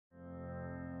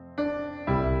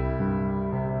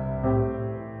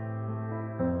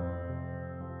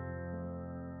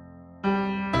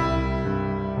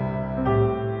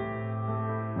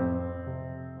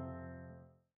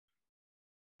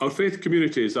faith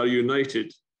communities are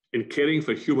united in caring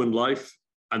for human life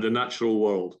and the natural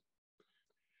world.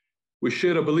 We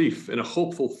share a belief in a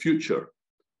hopeful future,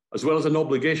 as well as an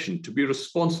obligation to be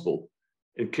responsible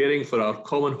in caring for our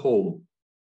common home,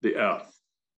 the earth.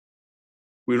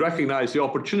 We recognise the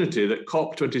opportunity that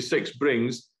Cop26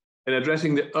 brings in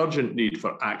addressing the urgent need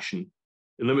for action,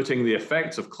 in limiting the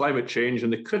effects of climate change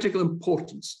and the critical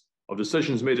importance of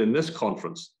decisions made in this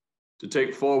conference to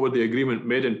take forward the agreement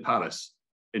made in Paris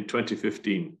in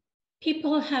 2015.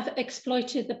 People have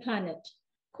exploited the planet,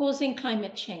 causing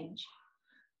climate change.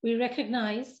 We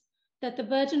recognise that the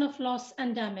burden of loss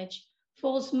and damage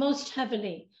falls most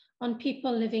heavily on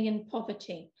people living in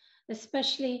poverty,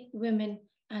 especially women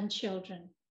and children.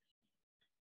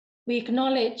 We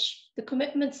acknowledge the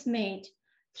commitments made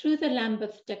through the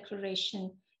Lambeth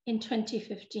Declaration in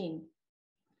 2015.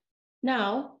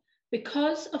 Now,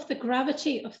 because of the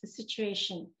gravity of the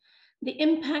situation, the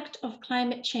impact of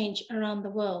climate change around the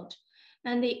world,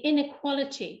 and the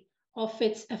inequality of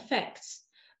its effects,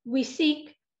 we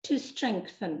seek to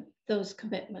strengthen those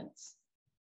commitments.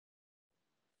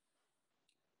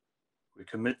 We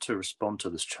commit to respond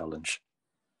to this challenge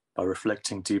by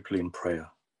reflecting deeply in prayer,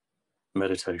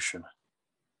 meditation,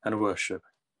 and worship,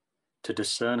 to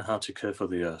discern how to care for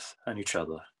the earth and each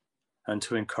other, and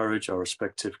to encourage our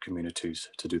respective communities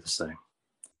to do the same,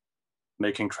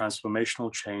 making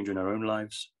transformational change in our own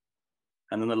lives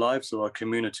and in the lives of our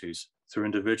communities through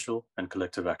individual and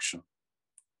collective action,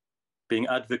 being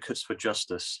advocates for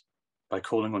justice by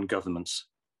calling on governments,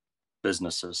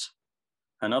 businesses,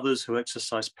 and others who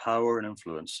exercise power and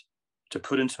influence to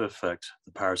put into effect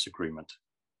the Paris Agreement,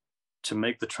 to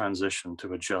make the transition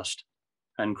to a just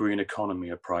and green economy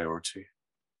a priority,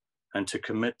 and to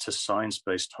commit to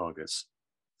science-based targets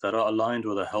that are aligned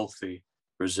with a healthy,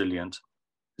 resilient,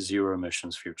 zero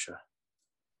emissions future.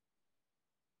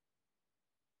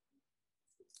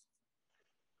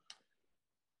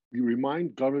 We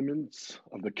remind governments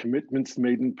of the commitments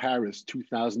made in Paris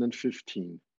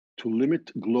 2015 to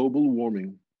limit global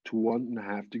warming to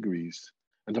 1.5 degrees,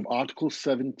 and of Article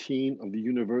 17 of the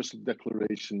Universal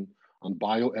Declaration on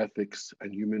Bioethics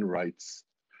and Human Rights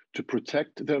to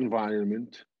protect the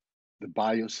environment, the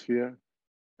biosphere,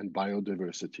 and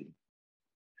biodiversity.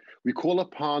 We call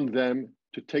upon them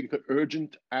to take the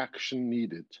urgent action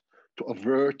needed to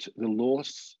avert the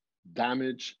loss,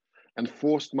 damage, and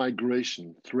forced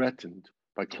migration threatened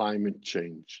by climate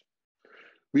change.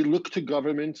 We look to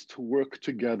governments to work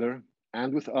together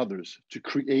and with others to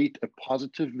create a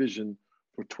positive vision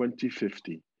for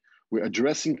 2050, where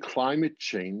addressing climate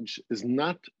change is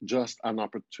not just an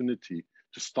opportunity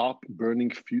to stop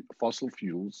burning fossil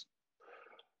fuels,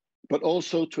 but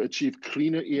also to achieve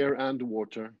cleaner air and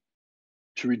water,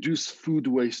 to reduce food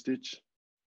wastage,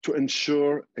 to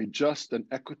ensure a just and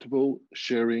equitable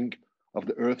sharing of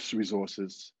the Earth's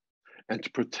resources, and to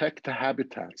protect the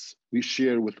habitats we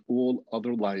share with all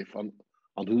other life on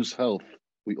whose health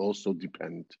we also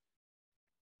depend.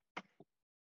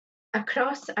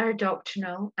 Across our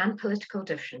doctrinal and political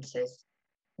differences,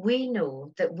 we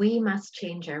know that we must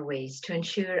change our ways to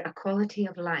ensure a quality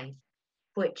of life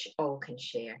which all can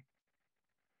share.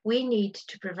 We need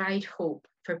to provide hope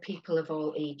for people of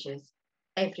all ages,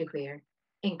 everywhere,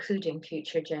 including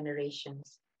future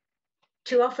generations.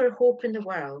 To offer hope in the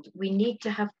world, we need to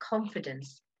have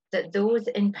confidence that those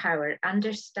in power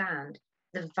understand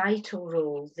the vital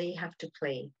role they have to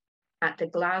play at the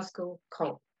Glasgow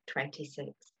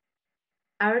Cop26.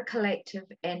 Our collective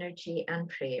energy and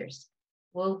prayers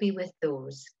will be with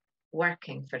those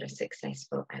working for a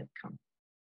successful outcome.